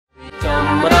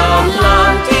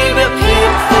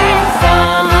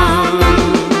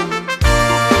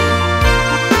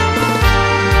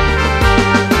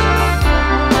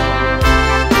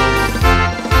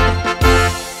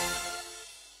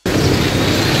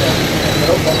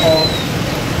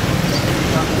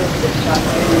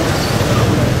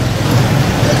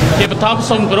ជាបឋម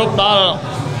សូមគោរពដល់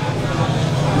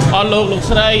អស់លោកលោក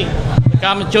ស្រីក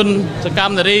ម្មជនសក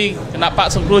ម្មនារីគណៈបក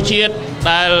សង្គ្រោះជាតិ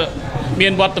ដែលមា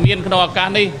នវត្តមានក្នុងឱកាស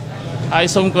នេះហើយ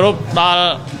សូមគោរពដល់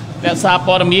អ្នកសារ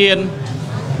ព័ត៌មាន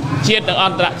ជាតិនិងអ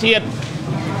ន្តរជាតិ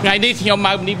ថ្ងៃនេះខ្ញុំ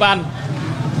ម៉ៅមនីវ៉ាន់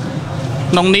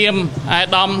ក្នុងនាមអាយ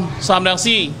ដាមសំរង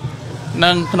ស៊ី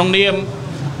និងក្នុងនាម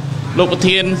លោកប្រ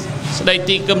ធានស្ដី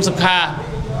ទីគឹមសុខា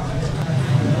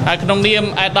ហើយក្នុងនាម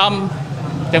អាយដាម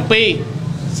ទាំងពីរ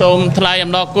សូមថ្លែង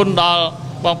អំណរគុណដល់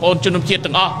បងប្អូនជនរួមជាតិ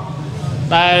ទាំងអស់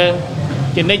ដែល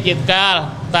ជានិច្ចជាកាល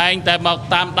តែងតែមក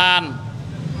តាមដាន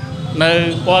នៅ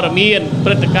ព័ត៌មានព្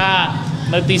រឹត្តិការណ៍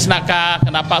នៅទីស្នាក់ការគ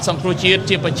ណៈបកសង្គ្រោះជាតិ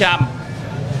ជាប្រចាំគ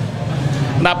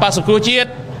ណៈបកសង្គ្រោះជាតិ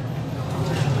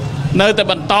នៅតែ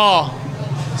បន្ត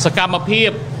សកម្មភា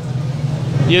ព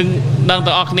យើងដឹង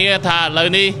ទាំងអស់គ្នាថាឥឡូវ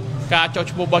នេះការចុះ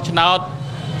ឈ្មោះបោះឆ្នោត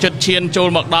ជិតឈានចូល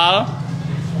មកដល់អ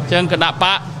ញ្ចឹងគណៈប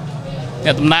កអ្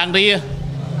នកតំណាងរា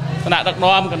គណៈដឹក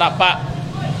នាំគណៈបក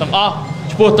ទាំងអស់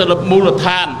ឆ្ពោះទៅមូលដ្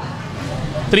ឋាន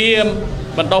ត្រៀម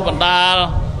បណ្ដុះបណ្ដាល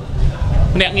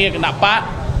ភ្នាក់ងារគណៈបក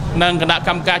និងគណៈក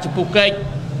ម្មការចំពោះកិច្ច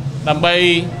ដើម្បី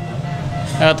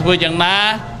ធ្វើយ៉ាងណា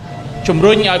ជំ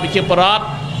រុញឲ្យប្រជាពលរដ្ឋ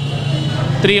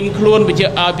ត្រៀមខ្លួនឲ្យប្រ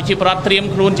ជាពលរដ្ឋត្រៀម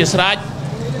ខ្លួនជាស្រេច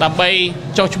ដើម្បី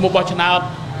ចុះឈ្មោះបោះឆ្នោត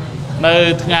នៅ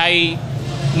ថ្ងៃ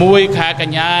1ខែក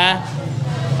ញ្ញា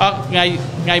ថ្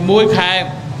ងៃ1ខែ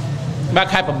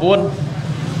ខែ9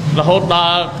រហូតដ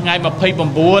ល់ថ្ងៃ29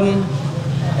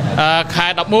ខែ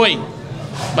11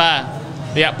បាទ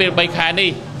រយៈពេល3ខែ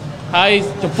នេះហើយ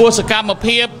ចំពោះសកម្ម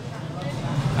ភាព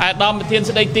អាយដាមប្រធាន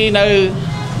ស្ដីទីនៅ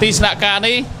ទីស្នាក់ការ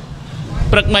នេះ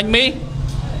ព្រឹកមិញនេះ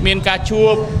មានការជួ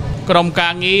បក្រុមកា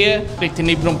រងាររាជធា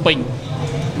នីភ្នំពេញ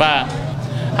បាទ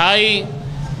ហើយ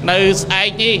នៅស្អែក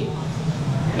នេះ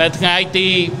នៅថ្ងៃទី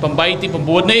8ទី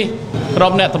9នេះក្រុ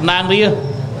មអ្នកតំណាងរាស្ត្រ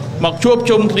មកជួប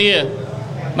ជុំគ្នា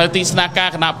នៅទីស្នាក់ការ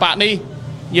គណៈបកនេះ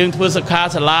យើងធ្វើសិក្ខា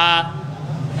សាលា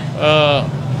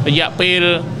រយៈពេល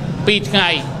2ថ្ងៃ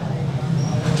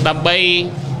ដើម្បី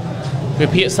វិ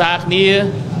ភាសាគ្នា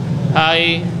ហើយ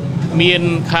មាន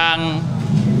ខាង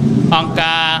អង្គ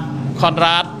ការខុន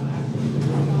រ៉ាត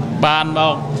បានម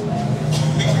ក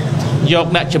យក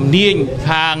អ្នកជំនាញ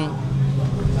ខាង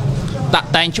តាក់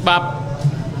តែងច្បាប់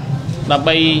ដើម្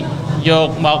បីយក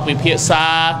មកវិភាសា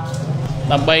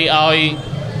ដើម្បីឲ្យ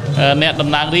អ្នកតំ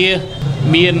ណាងរាស្ត្រ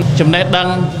មានចំណេះដឹង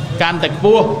កាន់តែខ្ព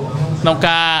ស់ក្នុង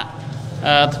ការ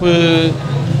ធ្វើ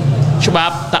ច្បា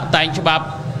ប់តាក់តែងច្បាប់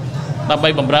ដើម្បី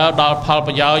បម្រើដល់ផល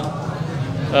ប្រយោជន៍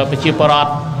ប្រជាពលរដ្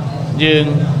ឋយើង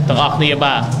ទាំងអស់គ្នា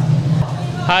បាទ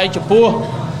ហើយចំពោះ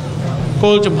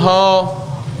គោលជំហរ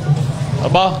រ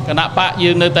បស់គណៈបកយើ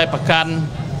ងនៅតែប្រកាន់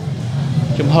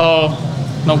ជំហរ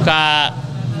ក្នុងការ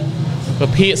វិ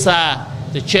ភាសា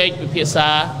ជជែកវិភាសា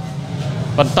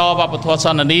បន្តវប្បធម៌ស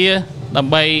ន្តិនិកដើ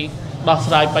ម្បីដោះ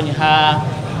ស្រាយបញ្ហា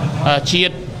ជា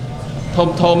តិ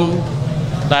ធំ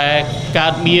ដែលកើ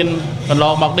តមានកន្ល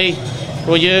ងមកនេះព្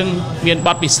រោះយើងមានប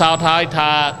ទពិសោធន៍ហើយ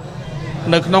ថា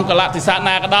នៅក្នុងកលៈទេសៈ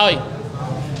ណាក៏ដោយ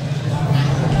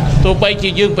ទោះបីជា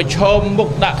យើងប្រឈមមុខ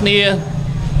ដាក់គ្នា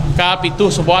កាលពីទ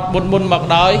សវត្សរ៍មុនមក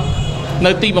ដោយ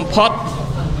នៅទីបំផុត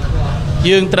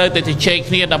យើងត្រូវតែជជែក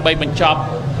គ្នាដើម្បីបញ្ចប់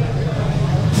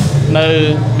នៅ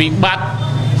វិបត្តិ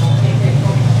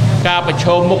ការប្រឈ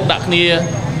មមុខដាក់គ្នា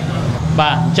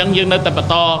បាទអញ្ចឹងយើងនៅតែបន្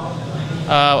ត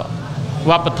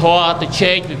វប្បធម៌ទៅ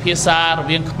ជែកវិភាសារ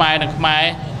វាងខ្មែរនិងខ្មែរ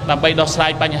ដើម្បីដោះស្រា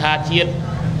យបញ្ហាជាតិ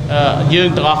យើង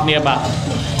ទាំងអស់គ្នាបាទ